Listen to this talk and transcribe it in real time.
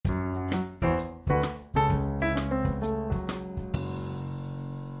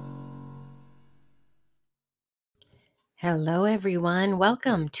Hello, everyone.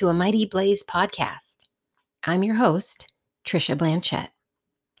 Welcome to A Mighty Blaze podcast. I'm your host, Trisha Blanchet.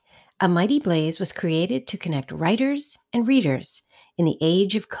 A Mighty Blaze was created to connect writers and readers in the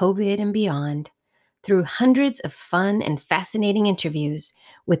age of COVID and beyond through hundreds of fun and fascinating interviews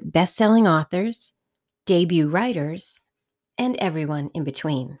with best-selling authors, debut writers, and everyone in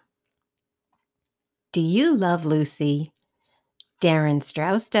between. Do you love Lucy? Darin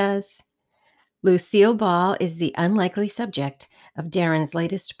Strauss does. Lucille Ball is the unlikely subject of Darin's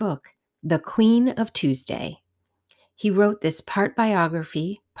latest book, The Queen of Tuesday. He wrote this part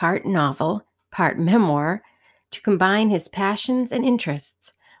biography, part novel, part memoir to combine his passions and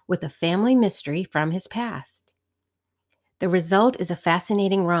interests with a family mystery from his past. The result is a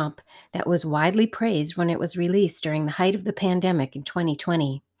fascinating romp that was widely praised when it was released during the height of the pandemic in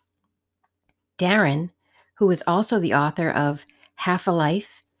 2020. Darin, who is also the author of Half a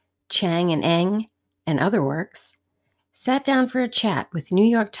Life, Chang and Eng, and other works, sat down for a chat with New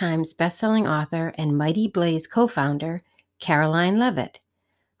York Times bestselling author and Mighty Blaze co-founder Caroline Leavitt,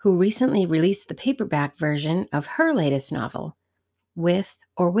 who recently released the paperback version of her latest novel, With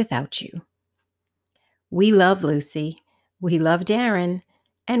or Without You. We love Lucy, we love Darin,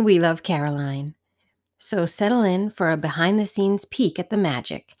 and we love Caroline. So settle in for a behind-the-scenes peek at the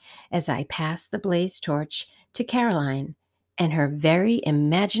magic as I pass the blaze torch to Caroline and her very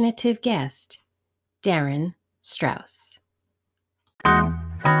imaginative guest, Darin Strauss.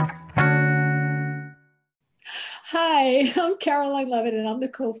 Hi, I'm Caroline Leavitt, and I'm the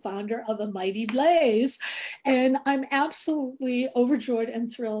co-founder of A Mighty Blaze. And I'm absolutely overjoyed and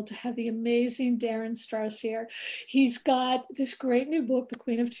thrilled to have the amazing Darin Strauss here. He's got this great new book, The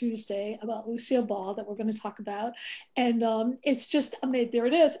Queen of Tuesday, about Lucille Ball that we're going to talk about. And it's just, I mean, there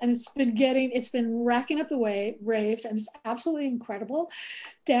it is. And it's been racking up the raves, and it's absolutely incredible.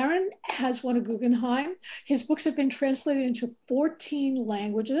 Darin has won a Guggenheim. His books have been translated into 14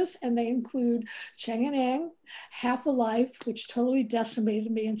 languages, and they include Chang and Eng, Half a Life, which totally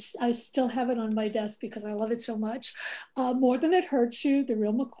decimated me, and I still have it on my desk because I love it so much. More Than It Hurts You, The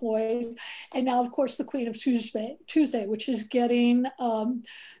Real McCoys, and now, of course, The Queen of Tuesday, which is getting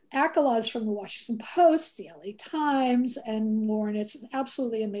accolades from the Washington Post, the LA Times, and more. And it's an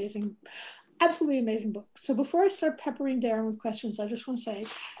absolutely amazing book. So before I start peppering Darin with questions, I just want to say,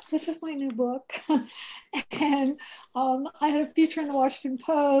 this is my new book. And I had a feature in the Washington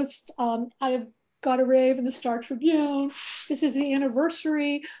Post. I got a rave in the Star Tribune. This is the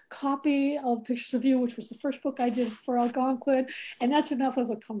anniversary copy of Pictures of You, which was the first book I did for Algonquin. And that's enough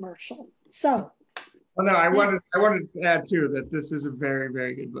of a commercial. So. Well, no, I wanted to add too that this is a very,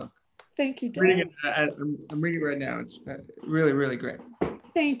 very good book. Thank you, Darin. I'm reading it right now. It's really, really great.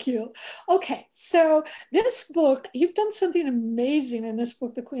 Thank you. Okay, so this book, you've done something amazing in this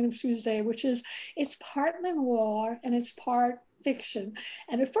book, The Queen of Tuesday, which is it's part memoir and it's part fiction.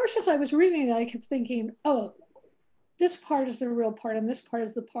 And at first, as I was reading it, I kept thinking, oh, this part is the real part and this part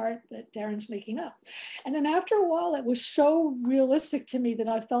is the part that Darin's making up. And then after a while, it was so realistic to me that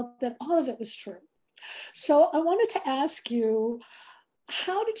I felt that all of it was true. So I wanted to ask you,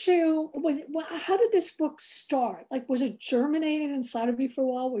 how did this book start? Like, was it germinated inside of you for a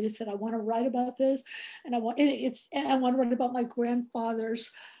while where you said, I want to write about this, and I want to write about my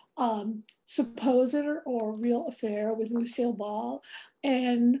grandfather's supposed or real affair with Lucille Ball?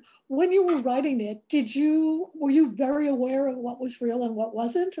 And when you were writing it, were you very aware of what was real and what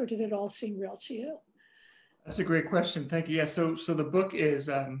wasn't, or did it all seem real to you? That's a great question. Thank you. Yeah. So the book is,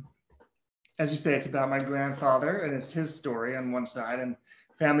 as you say, it's about my grandfather, and it's his story on one side, and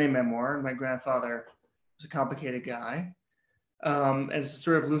family memoir. And my grandfather was a complicated guy. And it's the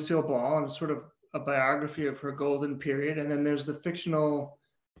story of Lucille Ball, and it's sort of a biography of her golden period. And then there's the fictional,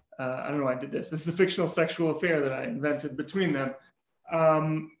 I don't know why I did this. This is the fictional sexual affair that I invented between them.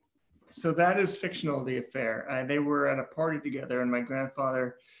 So that is fictional, the affair. They were at a party together, and my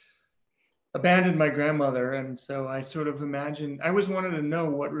grandfather abandoned my grandmother. And so I sort of imagined, I always wanted to know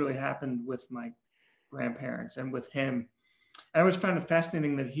what really happened with my grandparents and with him. I always found it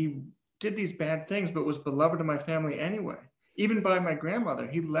fascinating that he did these bad things, but was beloved of my family anyway, even by my grandmother.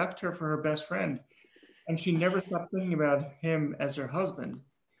 He left her for her best friend, and she never stopped thinking about him as her husband.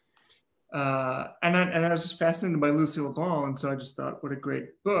 And I was just fascinated by Lucille Ball. And so I just thought, what a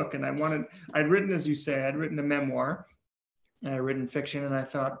great book. And I'd written, as you say, I'd written a memoir and I'd written fiction. And I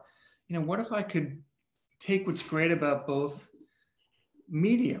thought, what if I could take what's great about both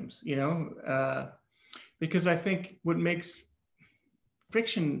mediums, because I think what makes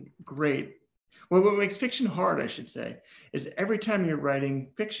fiction great, well, what makes fiction hard, I should say, is every time you're writing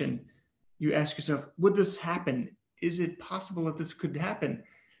fiction, you ask yourself, would this happen? Is it possible that this could happen?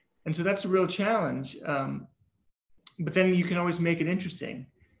 And so that's a real challenge. but then you can always make it interesting,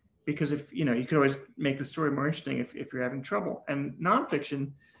 because if, you can always make the story more interesting if you're having trouble. And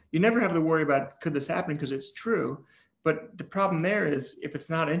nonfiction, you never have to worry about, could this happen, because it's true. But the problem there is, if it's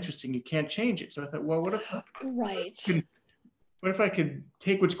not interesting, you can't change it. So I thought, well, what if I could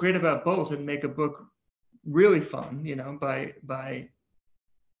take what's great about both and make a book really fun, by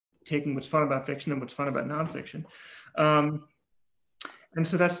taking what's fun about fiction and what's fun about nonfiction. And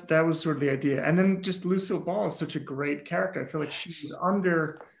so that was sort of the idea. And then just Lucille Ball is such a great character. I feel like she was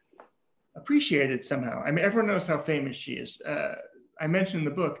underappreciated somehow. I mean, everyone knows how famous she is. I mentioned in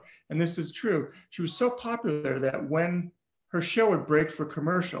the book, and this is true, she was so popular that when her show would break for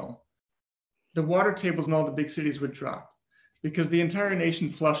commercial, the water tables in all the big cities would drop, because the entire nation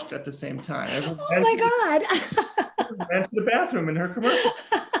flushed at the same time. Everyone my God. ran to the bathroom in her commercial.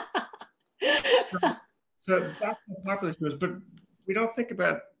 So that's how popular she was. But we don't think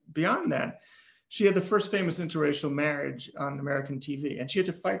about beyond that. She had the first famous interracial marriage on American TV, and she had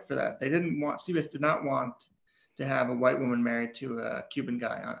to fight for that. CBS did not want to have a white woman married to a Cuban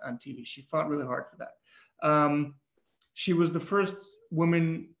guy on TV. She fought really hard for that. She was the first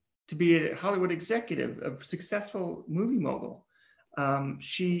woman to be a Hollywood executive, a successful movie mogul.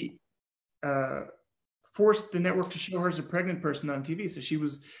 She forced the network to show her as a pregnant person on TV. So she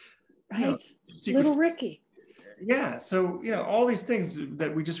was Little Ricky. Yeah. So, all these things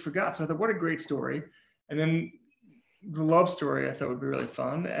that we just forgot. So I thought, what a great story. And then the love story I thought would be really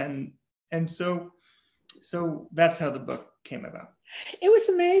fun. And so that's how the book came about. It was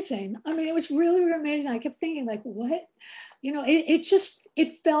amazing. I mean, it was really, really amazing. I kept thinking, like, what? It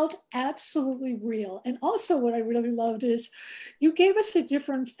felt absolutely real. And also what I really loved is you gave us a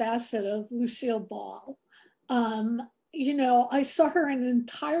different facet of Lucille Ball. I saw her in an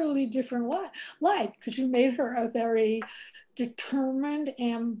entirely different light, because you made her a very determined,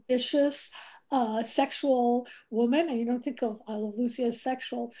 ambitious, sexual woman. And you don't think of Lucy as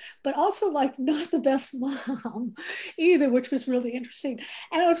sexual, but also like not the best mom either, which was really interesting.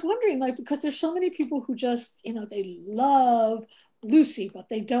 And I was wondering, like, because there's so many people who just, they love Lucy, but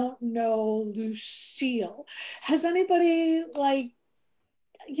they don't know Lucille. Has anybody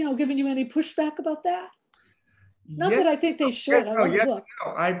given you any pushback about that? Not that I think they should. I love the book.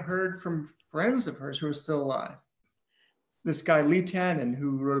 No, I've heard from friends of hers who are still alive. This guy, Lee Tannen,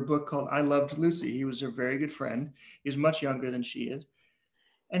 who wrote a book called I Loved Lucy. He was her very good friend. He's much younger than she is.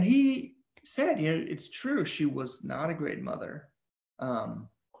 And he said, it's true, she was not a great mother.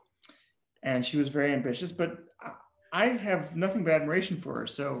 And she was very ambitious, but I have nothing but admiration for her.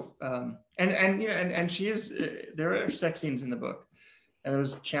 So, and she is, there are sex scenes in the book. And it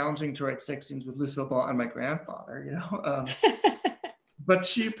was challenging to write sex scenes with Lucille Ball and my grandfather, but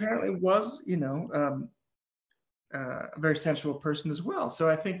she apparently was, a very sensual person as well. So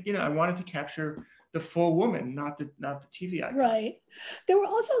I think, I wanted to capture the full woman, not the TV icon. Right. There were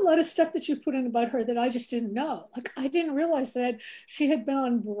also a lot of stuff that you put in about her that I just didn't know. Like, I didn't realize that she had been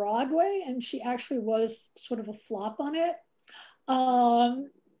on Broadway and she actually was sort of a flop on it.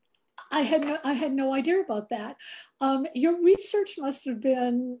 I had no idea about that. Your research must have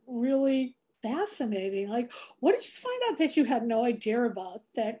been really fascinating. Like, what did you find out that you had no idea about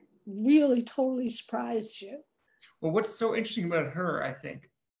that really totally surprised you? Well, what's so interesting about her, I think,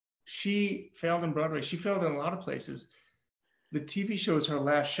 she failed on Broadway. She failed in a lot of places. The TV show is her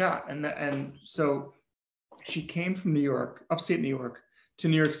last shot. And so she came from New York, upstate New York, to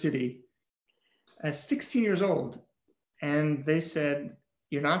New York City at 16 years old. And they said,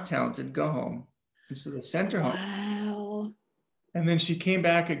 "You're not talented, go home." And so they sent her home. Wow. And then she came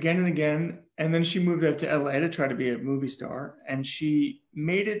back again and again. And then she moved out to LA to try to be a movie star. And she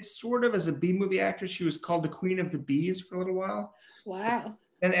made it sort of as a B-movie actress. She was called the Queen of the Bees for a little while. Wow.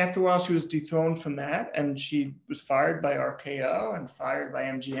 And after a while, she was dethroned from that. And she was fired by RKO and fired by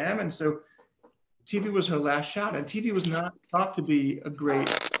MGM. And so TV was her last shot. And TV was not thought to be a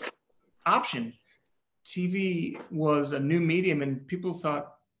great option. TV was a new medium, and people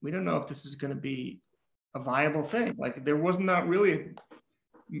thought, we don't know if this is going to be a viable thing. Like, there was not really a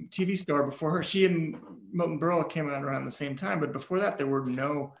TV star before her. She and Milton Berle came out around the same time, but before that, there were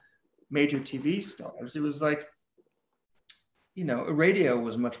no major TV stars. It was like, radio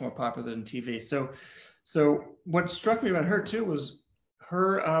was much more popular than TV. So what struck me about her too was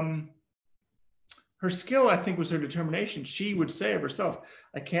her skill, I think, was her determination. She would say of herself,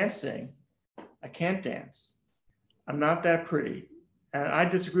 "I can't sing, I can't dance, I'm not that pretty." And I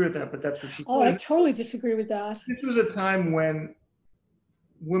disagree with that, but that's what she said. I totally disagree with that. This was a time when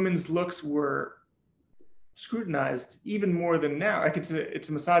women's looks were scrutinized even more than now. Like, it's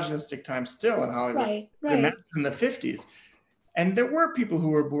a misogynistic time still in Hollywood. Right. In the 50s. And there were people who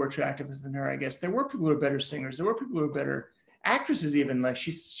were more attractive than her, I guess. There were people who were better singers. There were people who were better actresses even. Like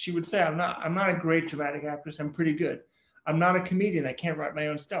she would say, I'm not a great dramatic actress. I'm pretty good. I'm not a comedian. I can't write my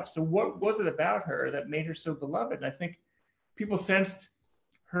own stuff. So what was it about her that made her so beloved? And I think people sensed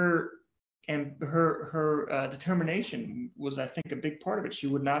her, and her determination was, I think, a big part of it. She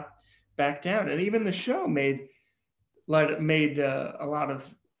would not back down. And even the show made a lot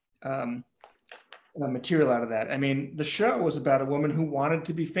of material out of that. I mean, the show was about a woman who wanted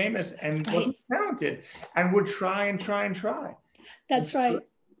to be famous and wasn't talented and would try and try and try. That's right.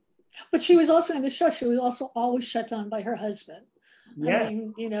 But she was also in the show, she was also always shut down by her husband. Yes. I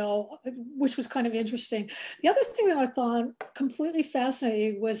mean, you know, which was kind of interesting. The other thing that I thought completely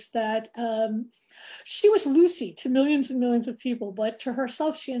fascinating was that she was Lucy to millions and millions of people, but to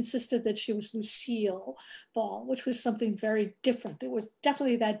herself, she insisted that she was Lucille Ball, which was something very different. There was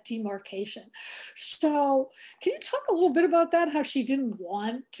definitely that demarcation. So can you talk a little bit about that, how she didn't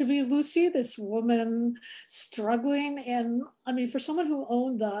want to be Lucy, this woman struggling? And I mean, for someone who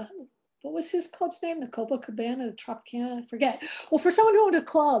owned what was his club's name? The Copacabana, the Tropicana, I forget. Well, for someone who owned a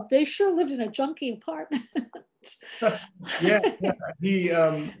club, they sure lived in a junky apartment. yeah. He,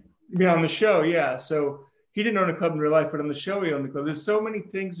 on the show, yeah. So he didn't own a club in real life, but on the show he owned a club. There's so many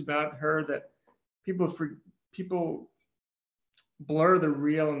things about her that people blur the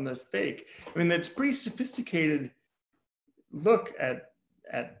real and the fake. I mean, it's pretty sophisticated look at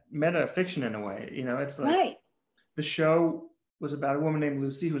meta fiction in a way. You know, it's like right. The show was about a woman named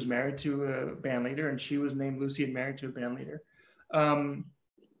Lucy who was married to a band leader, and she was named Lucy and married to a band leader. To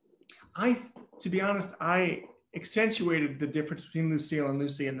be honest, I accentuated the difference between Lucille and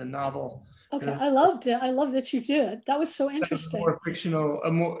Lucy in the novel. Okay, I loved it. I love that you did. That was so interesting. More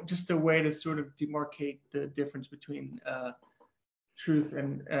fictional, just a way to sort of demarcate the difference between truth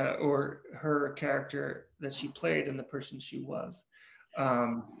and or her character that she played and the person she was.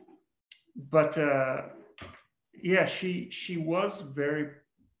 Yeah, she was very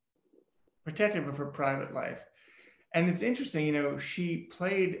protective of her private life. And it's interesting, you know, she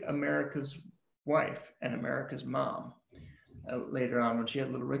played America's wife and America's mom later on when she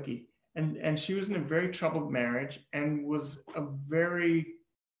had little Ricky. And she was in a very troubled marriage and was a very,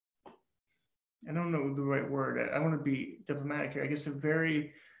 I don't know the right word, I want to be diplomatic here, I guess a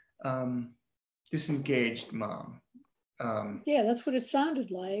very disengaged mom. Yeah, that's what it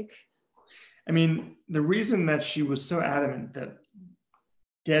sounded like. I mean, the reason that she was so adamant that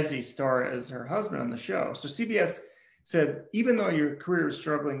Desi star as her husband on the show, so CBS said, even though your career is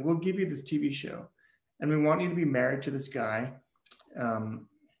struggling, we'll give you this TV show, and we want you to be married to this guy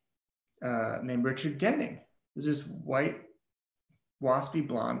named Richard Denning. There's this white, waspy,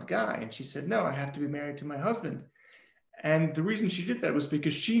 blonde guy. And she said, no, I have to be married to my husband. And the reason she did that was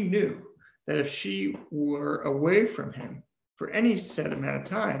because she knew that if she were away from him for any set amount of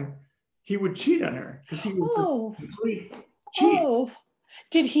time, he would cheat on her because he was a complete cheat. Oh,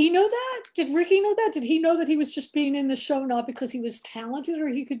 did he know that? Did Ricky know that? Did he know that he was just being in the show not because he was talented or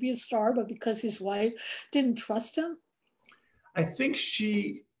he could be a star, but because his wife didn't trust him? I think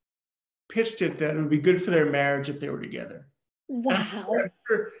she pitched it that it would be good for their marriage if they were together. Wow. I'm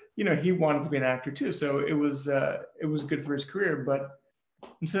sure, you know, he wanted to be an actor too, so it was good for his career. But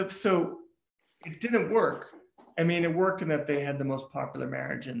so it didn't work. I mean, it worked in that they had the most popular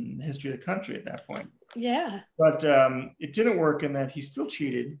marriage in the history of the country at that point. Yeah. But it didn't work in that he still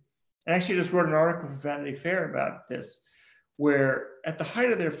cheated. And actually, I just wrote an article for Vanity Fair about this, where at the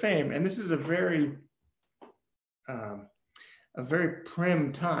height of their fame, and this is a very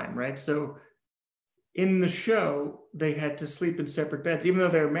prim time, right? So in the show, they had to sleep in separate beds, even though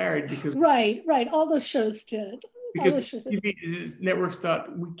they were married, because right. All those shows did. Because TV networks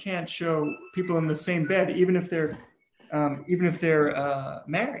thought we can't show people in the same bed, even if they're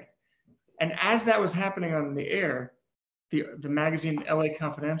married. And as that was happening on the air, the magazine LA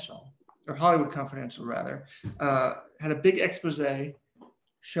Confidential, or Hollywood Confidential rather, had a big expose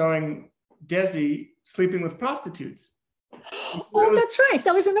showing Desi sleeping with prostitutes. Oh, that's right.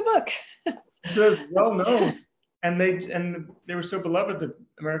 That was in the book. So it's well known, and they were so beloved that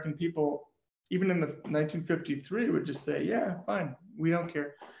American people, even in the 1953, would just say, yeah, fine, we don't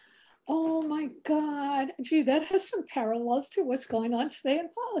care. Oh my God. Gee, that has some parallels to what's going on today in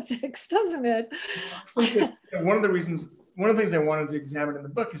politics, doesn't it? One of the things I wanted to examine in the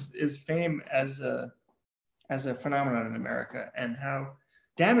book is fame as a phenomenon in America and how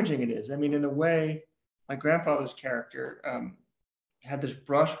damaging it is. I mean, in a way, my grandfather's character had this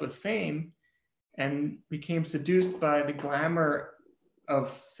brush with fame and became seduced by the glamour of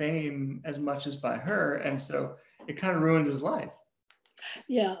fame as much as by her. And so it kind of ruined his life.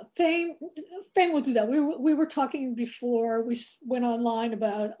 Yeah, Fame will do that. We were talking before we went online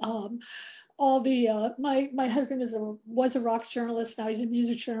about all the my husband was a rock journalist. Now he's a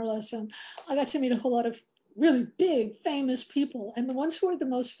music journalist, and I got to meet a whole lot of really big famous people, and the ones who were the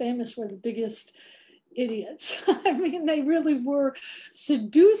most famous were the biggest idiots. I mean, they really were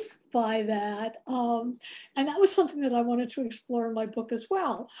seduced by that. And that was something that I wanted to explore in my book as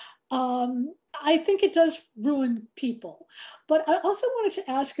well. I think it does ruin people. But I also wanted to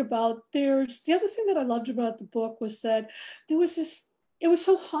ask about, there's the other thing that I loved about the book was that there was this, it was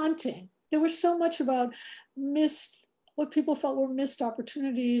so haunting. There was so much about what people felt were missed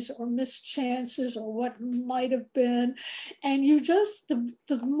opportunities or missed chances or what might have been. And you just,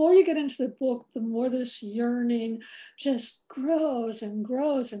 the more you get into the book, the more this yearning just grows and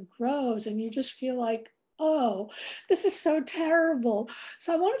grows and grows. And you just feel like, oh, this is so terrible.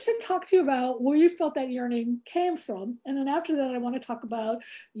 So I wanted to talk to you about where you felt that yearning came from. And then after that, I want to talk about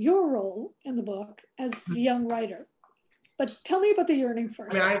your role in the book as the young writer. But tell me about the yearning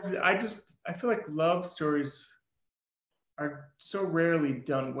first. I mean, I feel like love stories are so rarely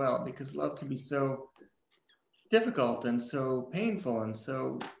done well because love can be so difficult and so painful and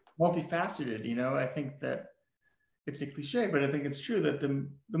so multifaceted. You know, I think that it's a cliche, but I think it's true that the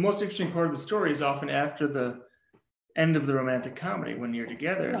most interesting part of the story is often after the end of the romantic comedy when you're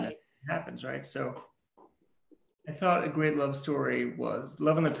together and that happens, right? So I thought a great love story was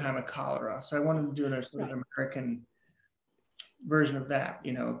Love in the Time of Cholera. So I wanted to do a sort of American version of that,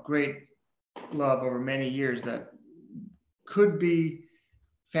 you know, great love over many years that could be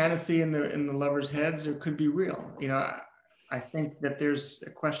fantasy in the lovers' heads or could be real. You know, I think that there's a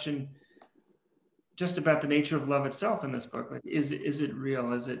question just about the nature of love itself in this book. Like, is it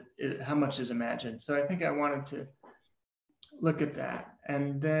real? How much is imagined? So I think I wanted to look at that.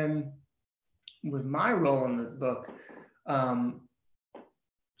 And then with my role in the book,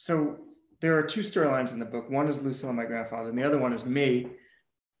 so there are two storylines in the book. One is Lucille and my grandfather, and the other one is me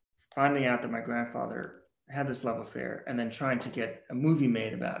finding out that my grandfather had this love affair and then trying to get a movie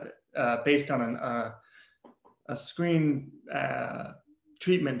made about it based on a screen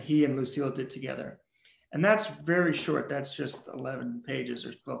treatment he and Lucille did together. And that's very short. That's just 11 pages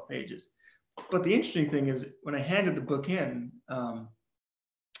or 12 pages. But the interesting thing is when I handed the book in,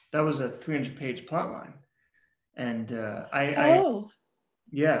 that was a 300-page plot line. And I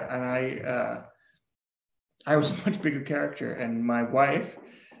was a much bigger character, and my wife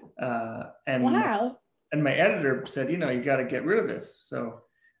and my editor said, you know, you got to get rid of this. So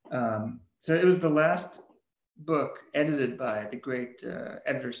it was the last book edited by the great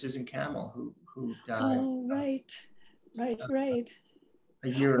editor Susan Campbell, who died. Oh, right. A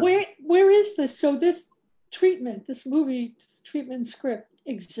year. Where is this? So this movie treatment script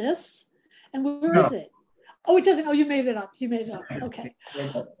exists, and where is it? Oh, it doesn't. Oh, you made it up. Okay.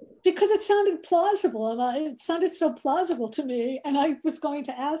 Because it sounded plausible, and it sounded so plausible to me. And I was going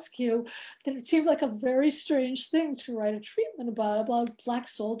to ask you that it seemed like a very strange thing to write a treatment about a black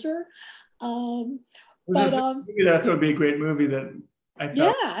soldier. I thought it would be a great movie that I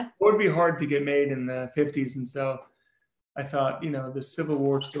thought would be hard to get made in the 50s. And so I thought, you know, the Civil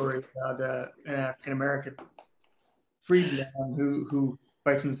War story about an African-American freedman who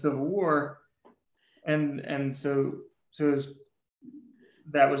fights in the Civil War. And so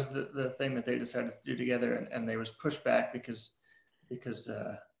that was the thing that they decided to do together, and there was pushback because they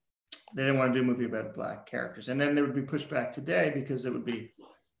didn't want to do a movie about black characters, and then there would be pushback today because it would be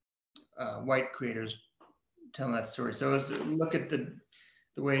white creators telling that story. So it was a look at the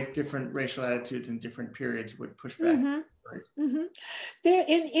way different racial attitudes in different periods would push back. Mm-hmm. There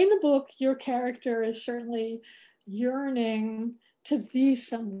in the book, your character is certainly yearning to be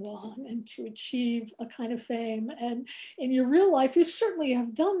someone and to achieve a kind of fame. And in your real life, you certainly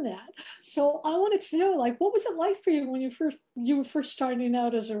have done that. So I wanted to know, like, what was it like for you when you were first starting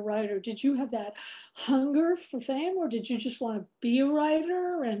out as a writer? Did you have that hunger for fame, or did you just want to be a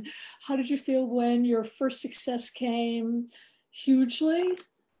writer? And how did you feel when your first success came hugely?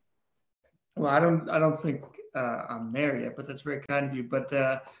 Well, I don't think I'm there yet, but that's very kind of you. But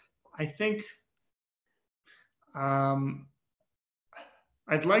I think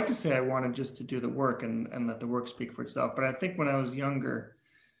I'd like to say I wanted just to do the work and let the work speak for itself. But I think when I was younger,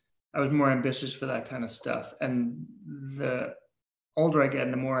 I was more ambitious for that kind of stuff. And the older I get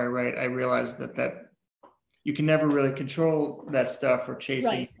and the more I write, I realize that you can never really control that stuff, or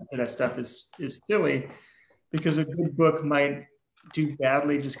chasing that stuff is silly, because a good book might do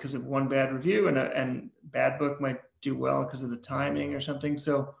badly just because of one bad review, and bad book might do well because of the timing or something.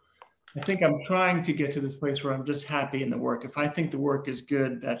 So I think I'm trying to get to this place where I'm just happy in the work. If I think the work is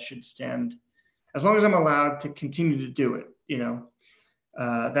good, that should stand, as long as I'm allowed to continue to do it, you know.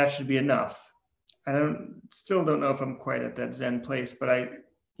 that should be enough. I still don't know if I'm quite at that Zen place, but I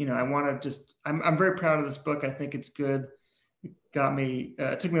want to just, I'm very proud of this book. I think it's good. It got me,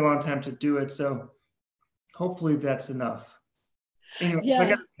 it took me a long time to do it. So hopefully that's enough. Anyway, Yeah.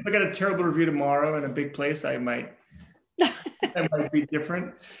 if I got a terrible review tomorrow in a big place, I might be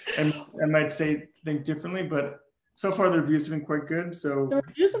different and I might think differently, but so far the reviews have been quite good. So the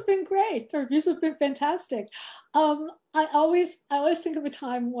reviews have been great. The reviews have been fantastic. I always think of a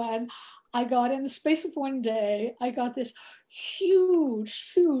time when I got, in the space of one day, I got this huge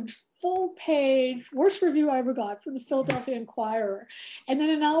full page, worst review I ever got, from the Philadelphia Inquirer. And then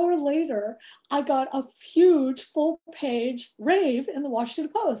an hour later, I got a huge full page rave in the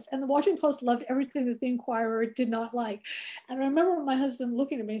Washington Post. And the Washington Post loved everything that the Inquirer did not like. And I remember my husband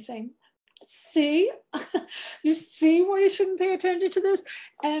looking at me saying, see, you see why you shouldn't pay attention to this?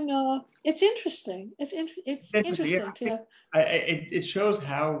 And it's interesting. It's interesting yeah. It shows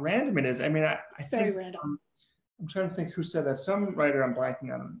how random it is. I mean, I it's think very random. I'm trying to think who said that. Some writer I'm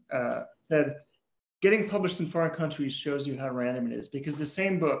blanking on said, getting published in foreign countries shows you how random it is, because the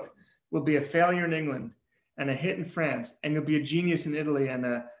same book will be a failure in England and a hit in France, and you'll be a genius in Italy and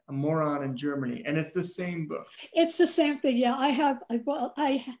a moron in Germany, and it's the same book. It's the same thing. Yeah, I had a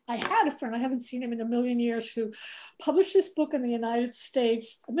friend, I haven't seen him in a million years, who published this book in the United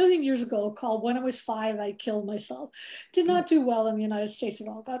States a million years ago called When I Was 5, I Killed Myself. Did not do well in the United States at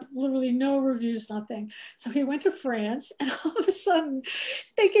all. Got literally no reviews, nothing. So he went to France, and all of a sudden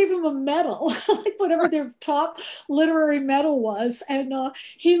they gave him a medal, like whatever their top literary medal was. And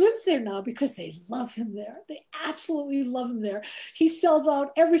he lives there now because they love him there. They absolutely love him there. He sells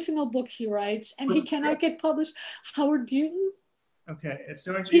out every single book he writes, and he cannot get published. Howard Butin. Okay, it's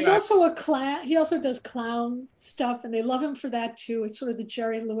so interesting. He's also a clown. He also does clown stuff, and they love him for that too. It's sort of the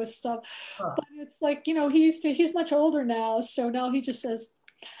Jerry Lewis stuff. Huh. But it's like, he's much older now, so now he just says,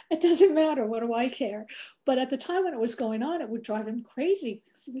 it doesn't matter. What do I care? But at the time when it was going on, it would drive him crazy.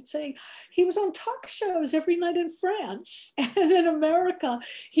 He would say he was on talk shows every night in France, and in America,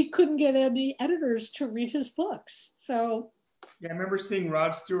 he couldn't get any editors to read his books. So. Yeah, I remember seeing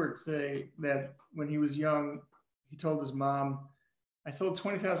Rod Stewart say that when he was young, he told his mom, I sold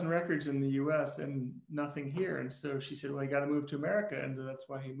 20,000 records in the US and nothing here. And so she said, well, you got to move to America. And that's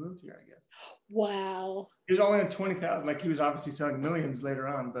why he moved here, I guess. Wow. He was only at 20,000. Like, he was obviously selling millions later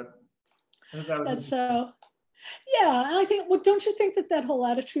on, but that's so. Yeah, and I think, well, don't you think that whole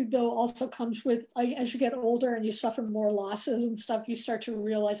attitude, though, also comes with, as you get older and you suffer more losses and stuff, you start to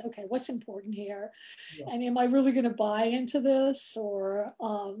realize, okay, what's important here? Yeah. And am I really going to buy into this? Or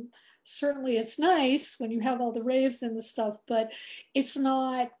certainly it's nice when you have all the raves and the stuff, but it's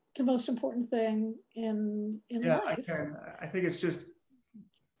not the most important thing in life. I think it's just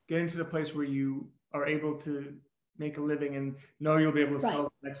getting to the place where you are able to make a living and know you'll be able to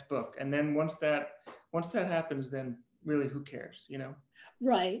sell the next book. And then once that happens, then really, who cares,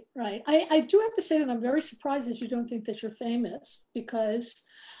 Right. I do have to say that I'm very surprised that you don't think that you're famous, because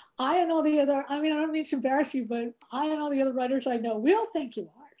I and all the other, I don't mean to embarrass you, but I and all the other writers I know, we all think you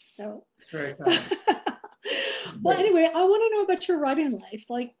are. So. Very kind. Well, anyway, I want to know about your writing life.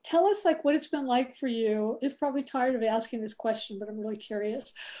 Like, tell us what it's been like for you. You're probably tired of asking this question, but I'm really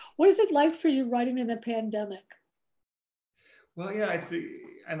curious. What is it like for you writing in the pandemic? Well, yeah,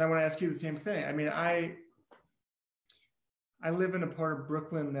 and I want to ask you the same thing. I mean, I live in a part of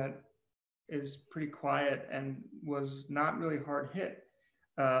Brooklyn that is pretty quiet and was not really hard hit.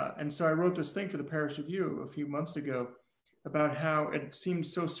 And so I wrote this thing for the Paris Review a few months ago about how it seemed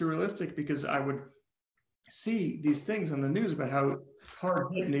so surrealistic, because I would see these things on the news about how hard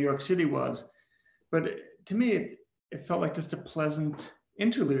hit New York City was. But to me, it felt like just a pleasant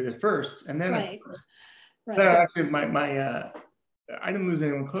interlude at first. And then actually I didn't lose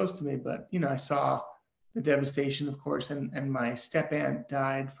anyone close to me, but I saw the devastation, of course, and my step aunt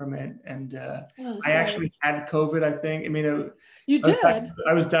died from it, and I actually had COVID, I think. I mean, you did.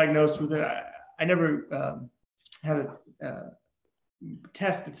 I was diagnosed with it. I never had a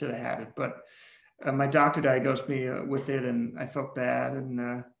test that said I had it, but my doctor diagnosed me with it, and I felt bad,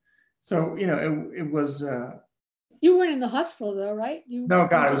 and so it was. You weren't in the hospital though, right? No,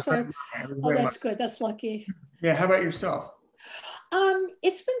 God, that's good. That's lucky. Yeah. How about yourself?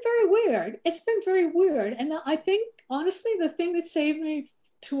 It's been very weird. And I think, honestly, the thing that saved me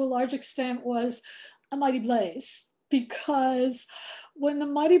to a large extent was A Mighty Blaze, because when The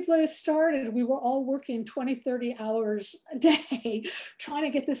Mighty Blaze started, we were all working 20, 30 hours a day trying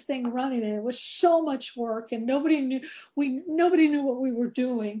to get this thing running. And it was so much work, and nobody knew what we were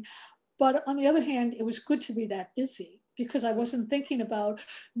doing. But on the other hand, it was good to be that busy, because I wasn't thinking about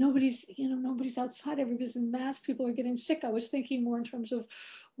nobody's outside, everybody's in masks, people are getting sick. I was thinking more in terms of,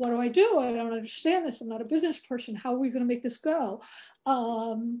 what do? I don't understand this. I'm not a business person. How are we going to make this go?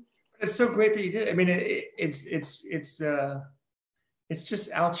 It's so great that you did. I mean, it's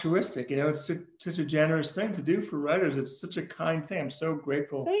just altruistic, you know. It's such a generous thing to do for writers. It's such a kind thing. I'm so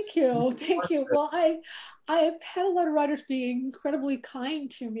grateful. Thank you. Well, I've had a lot of writers being incredibly kind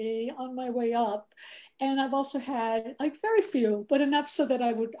to me on my way up, and I've also had like very few, but enough so that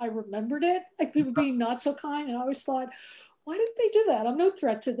I remembered it. Like people being not so kind, and I always thought, why did they do that? I'm no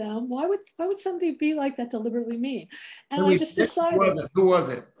threat to them. Why would somebody be like that deliberately mean? And I just decided. Who was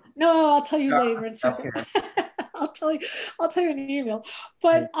it? No, I'll tell you later. Okay. I'll tell you in an email.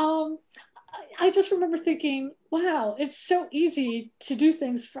 But I just remember thinking, wow, it's so easy to do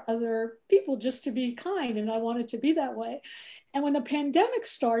things for other people just to be kind. And I wanted to be that way. And when the pandemic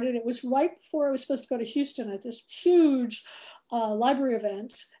started, it was right before I was supposed to go to Houston at this huge library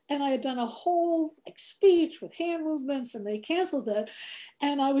event. And I had done a whole speech with hand movements, and they canceled it.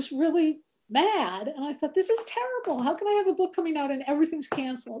 And I was really mad. And I thought, this is terrible. How can I have a book coming out and everything's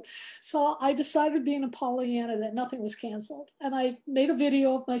canceled? So I decided, being a Pollyanna, that nothing was canceled. And I made a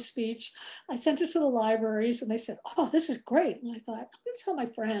video of my speech. I sent it to the libraries, and they said, oh, this is great. And I thought, I'm going to tell my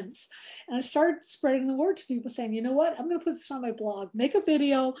friends. And I started spreading the word to people, saying, you know what? I'm going to put this on my blog, make a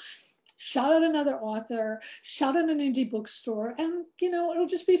video, shout out another author, shout out an indie bookstore, and it'll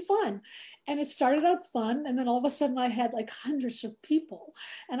just be fun. And it started out fun, and then all of a sudden I had like hundreds of people.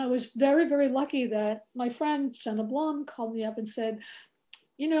 And I was very, very lucky that my friend Jenna Blum called me up and said,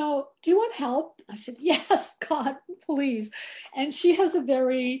 do you want help? I said, yes, God, please. And she has a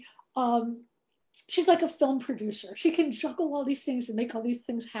very she's like a film producer. She can juggle all these things and make all these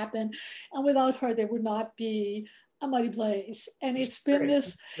things happen. And without her, there would not be A Mighty Blaze. And it's been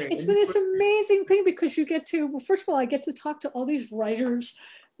this amazing thing, because you get to, well, first of all, I get to talk to all these writers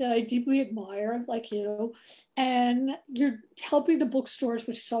that I deeply admire, like you, and you're helping the bookstores,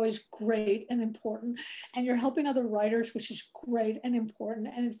 which is always great and important, and you're helping other writers, which is great and important,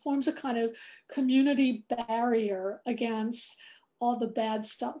 and it forms a kind of community barrier against all the bad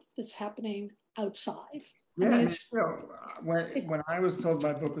stuff that's happening outside. Yeah, I mean, when I was told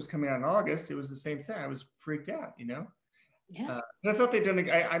my book was coming out in August, it was the same thing. I was freaked out, Yeah. I thought they did.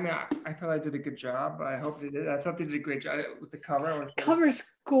 I thought I did a good job. I hope they did. I thought they did a great job with the cover. Cover's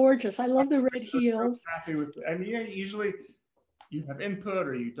gorgeous. I love the red heels. Happy with. Usually you have input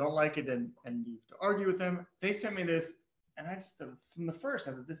or you don't like it, and you have to argue with them. They sent me this, and I just from the first,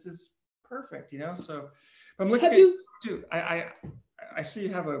 I thought, this is perfect, So, but I'm looking too. I see you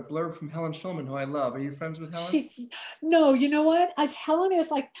have a blurb from Helen Schulman, who I love. Are you friends with Helen? No, you know what? Helen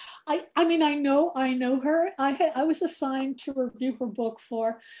is like, I know her. I was assigned to review her book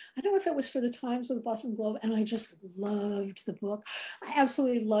for, I don't know if it was for the Times or the Boston Globe, and I just loved the book. I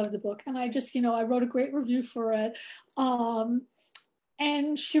absolutely loved the book. And I just, I wrote a great review for it.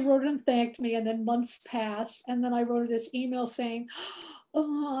 And she wrote and thanked me, and then months passed. And then I wrote her this email saying,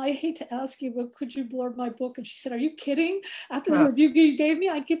 oh, I hate to ask you, but could you blurb my book? And she said, are you kidding? After the review you gave me,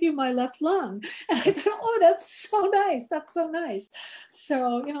 I'd give you my left lung. And I thought, oh, that's so nice. That's so nice.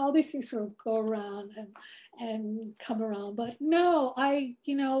 So, all these things sort of go around and come around. But no, as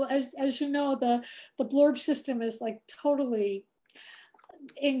you know, the blurb system is like totally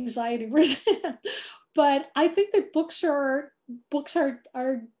anxiety ridden. But I think that books are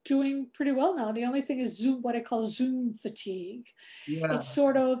doing pretty well now. The only thing is what I call Zoom fatigue. Yeah. It's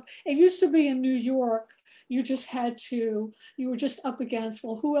it used to be in New York, you were just up against,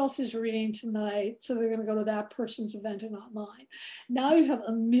 well, who else is reading tonight? So they're going to go to that person's event and not mine. Now you have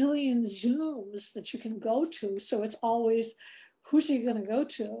a million Zooms that you can go to. So it's always, who's he going to go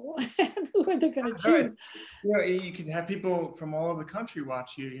to? And who are they going to choose? You can have people from all over the country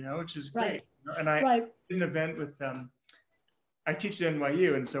watch you, which is great. Right. And I did an event with, I teach at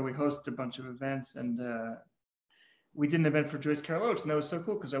NYU, and so we host a bunch of events, and we did an event for Joyce Carol Oates, and that was so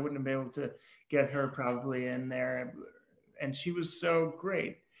cool because I wouldn't have been able to get her probably in there, and she was so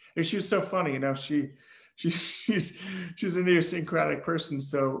great. And she was so funny, she's an idiosyncratic person.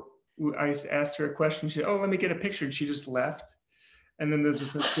 So I asked her a question. She said, "Oh, let me get a picture," and she just left. And then there's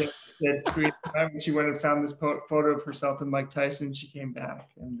just a dead screen. And she went and found this photo of herself and Mike Tyson, and she came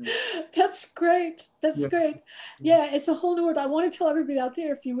back. And that's great. That's great. Yeah, it's a whole new world. I want to tell everybody out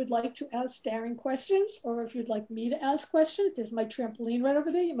there, if you would like to ask Darin questions, or if you'd like me to ask questions, there's my trampoline right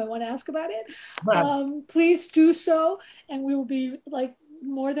over there. You might want to ask about it. Please do so, and we will be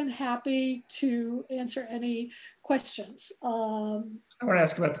more than happy to answer any questions. I want to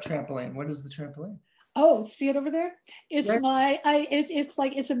ask about the trampoline. What is the trampoline? Oh, see it over there? It's Yeah.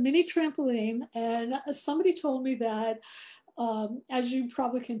 it's a mini trampoline. And somebody told me that, as you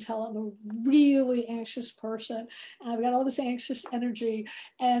probably can tell, I'm a really anxious person. And I've got all this anxious energy.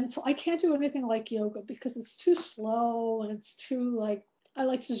 And so I can't do anything like yoga because it's too slow and it's too like, I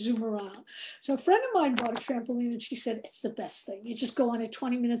like to zoom around. So a friend of mine bought a trampoline and she said, it's the best thing. You just go on it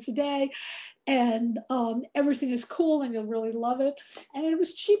 20 minutes a day and everything is cool and you'll really love it. And it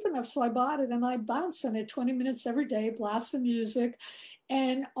was cheap enough, so I bought it and I bounce on it 20 minutes every day, blast the music.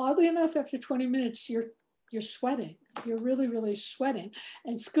 And oddly enough, after 20 minutes, you're sweating. You're really, really sweating.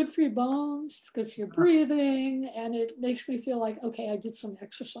 And it's good for your bones, it's good for your breathing, and it makes me feel like, okay, I did some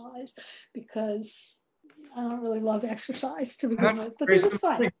exercise, because I don't really love exercise to begin with, but this is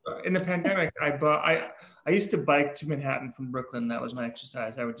fun. In the pandemic, I used to bike to Manhattan from Brooklyn. That was my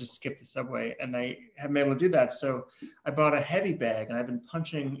exercise. I would just skip the subway, and I haven't been able to do that. So I bought a heavy bag, and I've been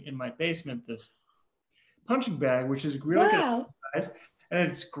punching in my basement this punching bag, which is really good exercise, and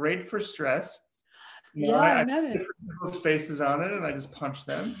it's great for stress. I put people's faces on it, and I just punch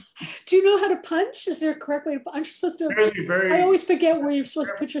them. Do you know how to punch? Is there a correct way to punch? I'm supposed to. I always forget where you're supposed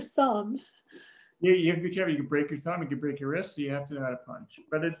to put your thumb. You have to be careful. You can break your thumb, you can break your wrist, so you have to know how to punch.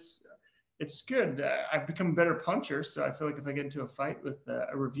 But it's good. I've become a better puncher, so I feel like if I get into a fight with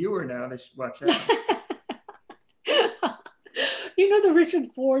a reviewer now, they should watch out. You know the Richard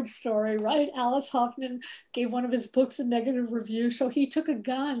Ford story, right? Alice Hoffman gave one of his books a negative review, so he took a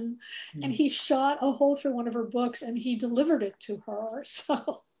gun and he shot a hole through one of her books and he delivered it to her.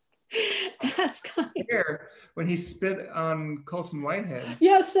 So that's kind of when he spit on Colson Whitehead.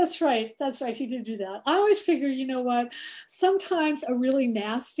 Yes, that's right. That's right. He did do that. I always figure, you know what? Sometimes a really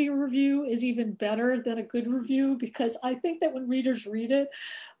nasty review is even better than a good review, because I think that when readers read it,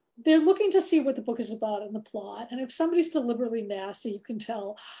 they're looking to see what the book is about and the plot. And if somebody's deliberately nasty, you can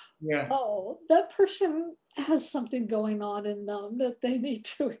tell, oh, that person has something going on in them that they need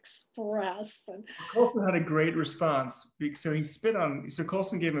to express. And Colson had a great response. So he spit on, so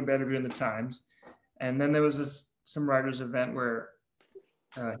Colson gave him a bad review in the Times. And then there was some writers' event where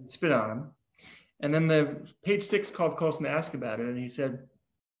he spit on him. And then the page 6 called Colson to ask about it. And he said,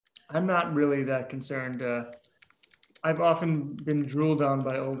 I'm not really that concerned. I've often been drooled on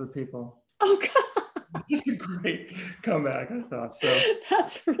by older people. Oh, God. Great comeback, I thought. So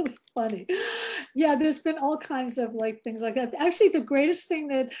that's really funny. Yeah, there's been all kinds of like things like that. Actually, the greatest thing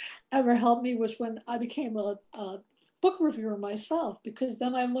that ever helped me was when I became a book reviewer myself, because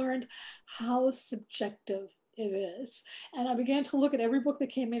then I learned how subjective it is. And I began to look at every book that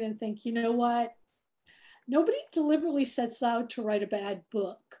came in and think, you know what? Nobody deliberately sets out to write a bad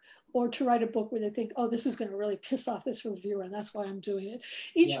book, or to write a book where they think, oh, this is going to really piss off this reviewer, and that's why I'm doing it.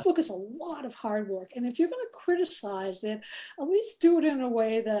 Each book is a lot of hard work. And if you're going to criticize it, at least do it in a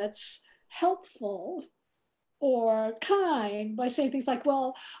way that's helpful or kind, by saying things like,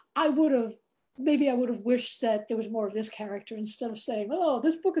 well, maybe I would have wished that there was more of this character, instead of saying, oh,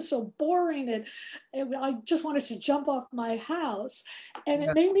 this book is so boring and I just wanted to jump off my house. And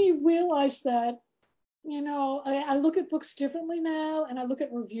it made me realize that, you know, I look at books differently now, and I look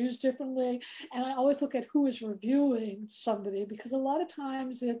at reviews differently, and I always look at who is reviewing somebody, because a lot of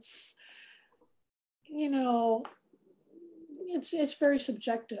times it's, you know, it's very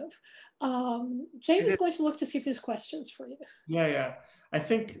subjective. Jamie's going to look to see if there's questions for you. Yeah. I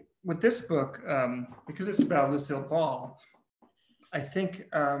think with this book, because it's about Lucille Ball, I think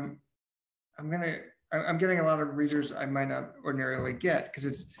I'm getting a lot of readers I might not ordinarily get, because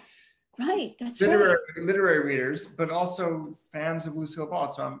it's right. That's literary readers, but also fans of Lucille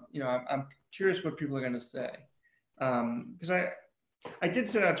Ball. So I'm curious what people are going to say, because I did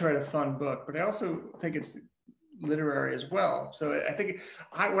set out to write a fun book, but I also think it's literary as well. So I think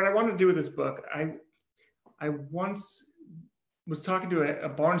what I wanted to do with this book, I once was talking to a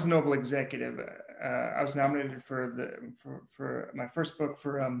Barnes & Noble executive. I was nominated for my first book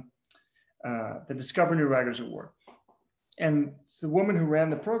for the Discover New Writers Award. And the woman who ran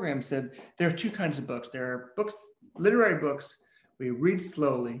the program said, there are two kinds of books. There are books, literary books, where you read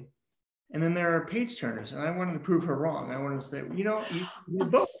slowly, and then there are page turners. And I wanted to prove her wrong. I wanted to say, you read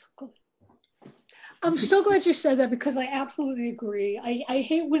both. I'm so glad you said that, because I absolutely agree. I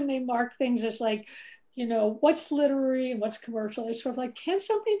hate when they mark things as like, you know, what's literary and what's commercial. It's sort of like, can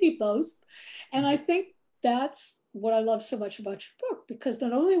something be both? And I think that's what I love so much about your book, because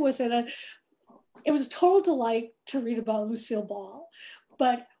not only was it was a total delight to read about Lucille Ball,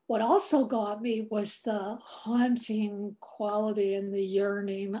 but what also got me was the haunting quality and the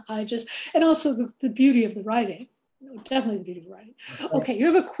yearning. And also the beauty of the writing. Definitely the beauty of the writing. Okay, you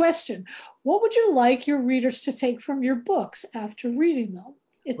have a question. What would you like your readers to take from your books after reading them?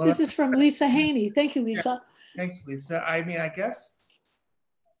 This is from Lisa Haney. Thank you, Lisa. Thanks, Lisa. I mean, I guess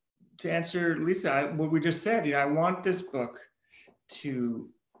to answer Lisa, what we just said, I want this book to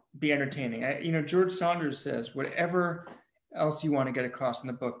be entertaining. George Saunders says, whatever else you want to get across in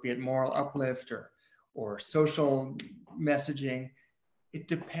the book, be it moral uplift or social messaging, it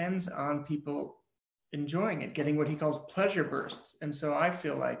depends on people enjoying it, getting what he calls pleasure bursts. And so I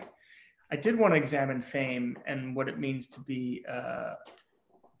feel like I did want to examine fame and what it means to be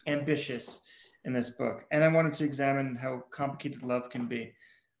ambitious in this book. And I wanted to examine how complicated love can be.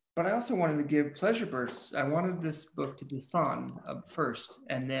 But I also wanted to give pleasure bursts. I wanted this book to be fun first,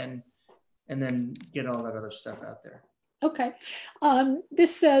 and then get all that other stuff out there. Okay.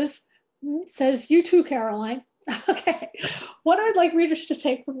 This says you too, Caroline. Okay. What I'd like readers to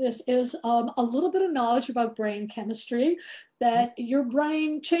take from this is a little bit of knowledge about brain chemistry, that your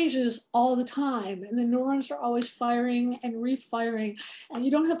brain changes all the time and the neurons are always firing and refiring, and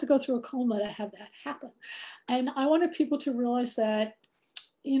you don't have to go through a coma to have that happen. And I wanted people to realize that,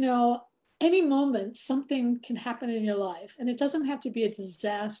 any moment something can happen in your life, and it doesn't have to be a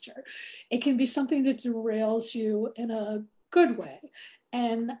disaster. It can be something that derails you in a good way.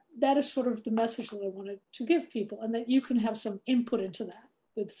 And that is sort of the message that I wanted to give people, and that you can have some input into that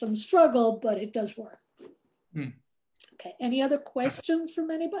with some struggle, but it does work. Okay, any other questions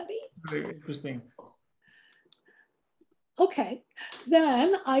from anybody? Very interesting. Okay,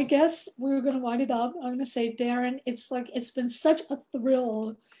 then I guess we're going to wind it up. I'm going to say, Darin, it's been such a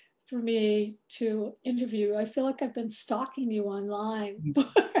thrill for me to interview. I feel like I've been stalking you online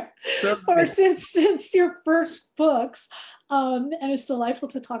since your first books. And it's delightful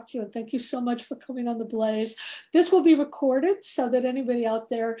to talk to you. And thank you so much for coming on The Blaze. This will be recorded so that anybody out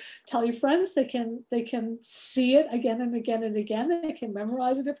there, tell your friends, they can see it again and again and again. They can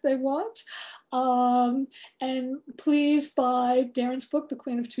memorize it if they want. And please buy Darin's book, The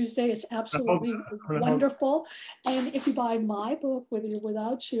Queen of Tuesday. It's absolutely wonderful. And if you buy my book, with you or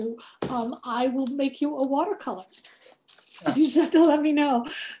without you, I will make you a watercolor. You just have to let me know.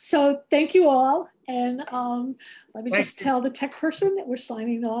 So thank you all. And let me just tell the tech person that we're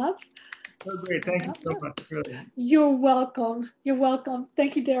signing off. Oh, great. Thank you so much. Really. You're welcome. You're welcome.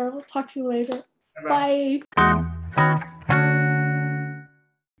 Thank you, Darin. We'll talk to you later. Bye.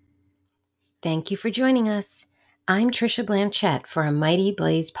 Thank you for joining us. I'm Trisha Blanchet for a Mighty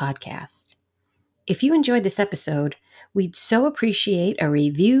Blaze podcast. If you enjoyed this episode, we'd so appreciate a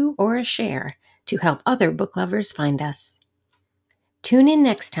review or a share to help other book lovers find us. Tune in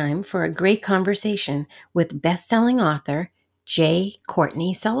next time for a great conversation with best-selling author J.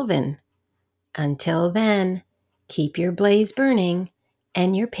 Courtney Sullivan. Until then, keep your blaze burning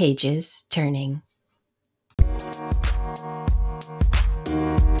and your pages turning.